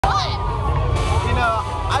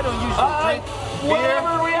I don't usually drink beer,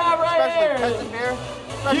 whatever we have right especially here. peasant beer,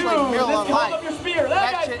 especially Miller just hold Lite. up your spear.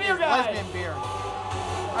 That guy's shit spear is guy. lesbian beer.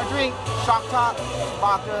 I drink Shock Top,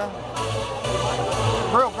 vodka,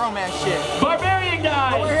 real grown man shit. Barbarian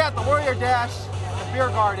guy. But we're here at the Warrior Dash, the beer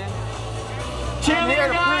garden. Cheerleader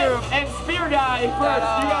guy and spear guy first.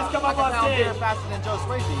 You guys come up on stage. Beer faster than Joe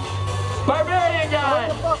Swayze. Barbarian guy. Hurry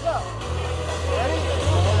the fuck up. Ready?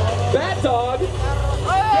 Bat dog.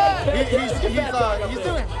 He's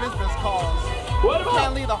doing business calls. What about?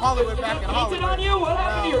 Can't leave the Hollywood back in Hollywood. Painted on you? What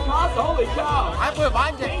happened to your costume? Holy cow! I put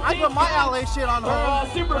my LA shit on hold.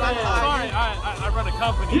 Superman. Sorry, I run a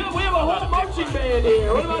company. Yeah, we have a whole marching band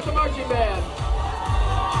here. What about the marching band?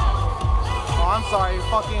 Oh, I'm sorry.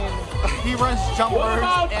 Fucking, he runs jumpers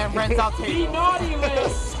and rents out tables. The naughty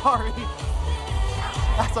list. Sorry.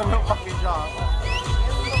 That's a no fucking job.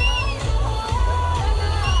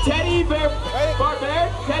 Teddy Barbarian.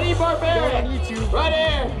 Teddy Barbarian. On YouTube. Right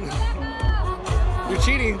here. You're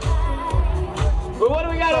cheating. But what do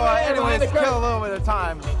we got over here? Anyways, kill a little bit of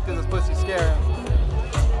time because this pussy's scary.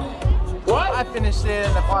 What? I finished it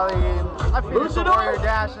in the probably. I finished the Warrior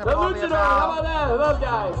Dash in The probably Luchador. How about about. that? Those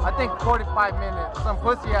guys. I think 45 minutes. Some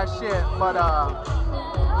pussy ass shit, but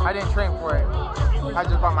I didn't train for it. I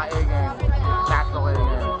just brought my A game, natural A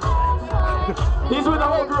game. He's with the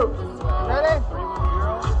whole group. Ready?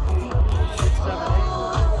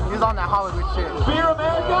 He's on that Hollywood shit. Beer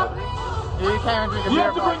America? Yeah, you can't even drink a You beer.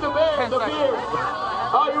 have to bring the beer. The beer.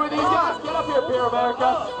 Oh, you're with these guys? Get up here, Beer America.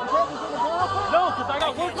 No, because I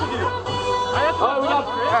got work to do. I have to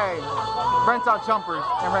Hey, rents out jumpers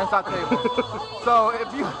and rents out tables. So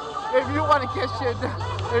if you want to get shit,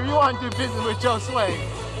 if you want to do business with Joe Sway,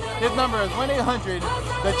 his number is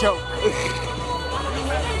 1-800-THE-JOKE.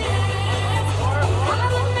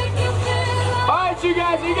 Alright, you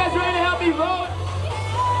guys, are you guys ready to help me vote?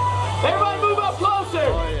 Everybody move up closer.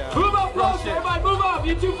 Oh, yeah. Move up closer. Everybody move up.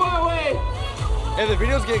 You're too far away. Hey, the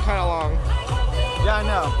video's getting kind of long. Yeah, I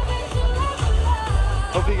know.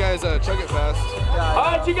 Hope you guys chug it fast.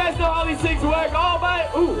 Alright, you guys know how these things work. All my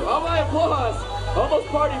applause. Almost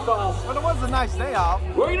party foul. But it was a nice day off.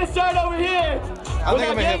 We're gonna start over here. I think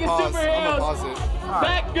I'm gonna hit pause. I'm gonna pause it.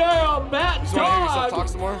 Batgirl, Bat You just want to hear yourself talk Dog,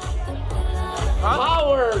 some more?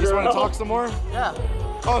 Power You just want to Girl, talk some more? Yeah.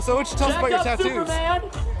 Oh, so what you tell us about your Jack Up tattoos? Superman,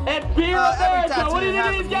 and Beer Every America. tattoo What do you think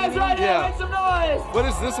has of these a guys meaning. right here? Yeah. Make some noise. What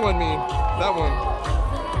does this one mean? That one.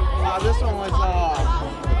 This one was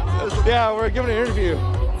Yeah, we're giving an interview.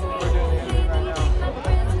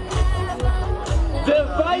 The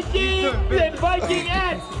Vikings and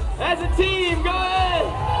Vikingettes as a team, go ahead.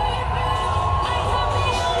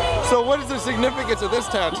 So what is the significance of this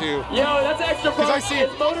tattoo? Yo, that's extra points. 'Cause I see it.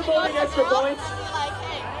 It's motorboating extra points. Like,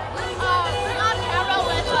 hey, bring on camera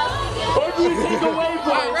with us. Or do you take away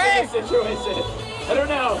points in this situation? I don't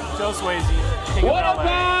know. Joe Swayze, King What of LA,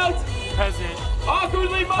 about peasant,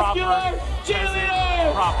 awkwardly muscular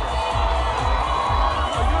cheerleader? proper.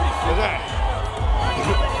 Is that?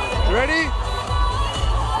 You ready?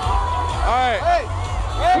 All right.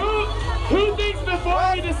 Who thinks before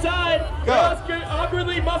we decide Go. the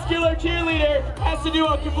awkwardly muscular cheerleader has to do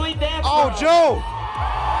a complete dance? Oh, move? Joe!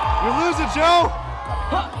 You're losing, Joe!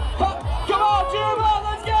 Come on, cheer him on,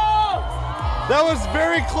 let's go! That was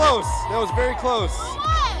very close. That was very close.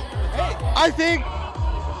 I think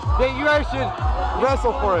that you guys should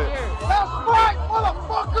wrestle for it. That's right,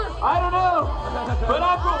 motherfucker! I don't know, but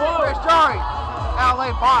I'm for Chris one. Jarry,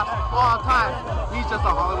 LA boss, all time. He's just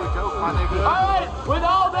a Hollywood joke, my nigga. All right, with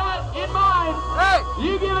all that in mind, Hey!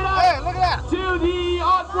 you give it up Hey, look at that! to the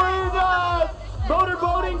awkward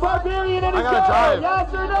motorboating barbarian and his I gotta girl. drive.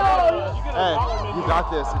 Yes or no? Hey, you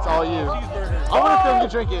got this. It's all you. I want to film you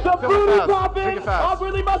drink it. The Film it booty fast. Drink popping, it fast.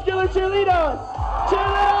 awkwardly muscular cheerleader.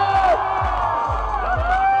 Cheerleader!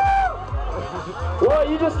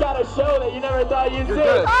 Well, you just got to show that you never thought you'd see.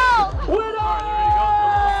 good. Winner!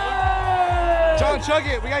 John, chug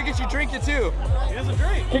it. We gotta get you drink it too. He doesn't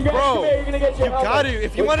drink. Congrats, Bro, come here, you're gonna get your You helmet. got to.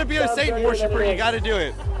 If you want to be a Satan worshiper, you got to do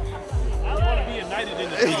it. I want to be united in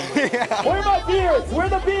the team. Where are my beards? Where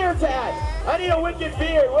the beards at? I need a wicked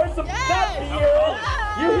beard. Where's some nut beard?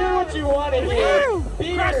 You hear what you want to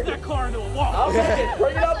hear. Crash Beard. that car into a wall. I'll take it.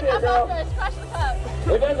 Bring it up here, girl. Crush the cup.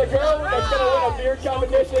 If there's a girl that's gonna win a beard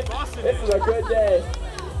competition, this is a good day.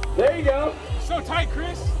 There you go. So tight,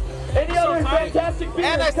 Chris. Any other tight. fantastic beards?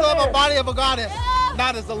 And I still Come have a here. body of a goddess,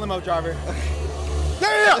 not as a limo driver.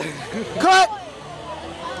 Yeah! Cut!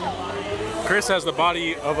 Chris has the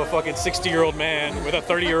body of a fucking 60-year-old man with a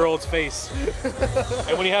 30-year-old's face.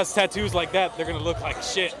 And when he has tattoos like that, they're gonna look like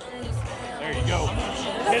shit. There you go.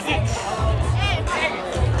 Is it? Hey,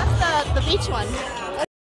 that's the beach one.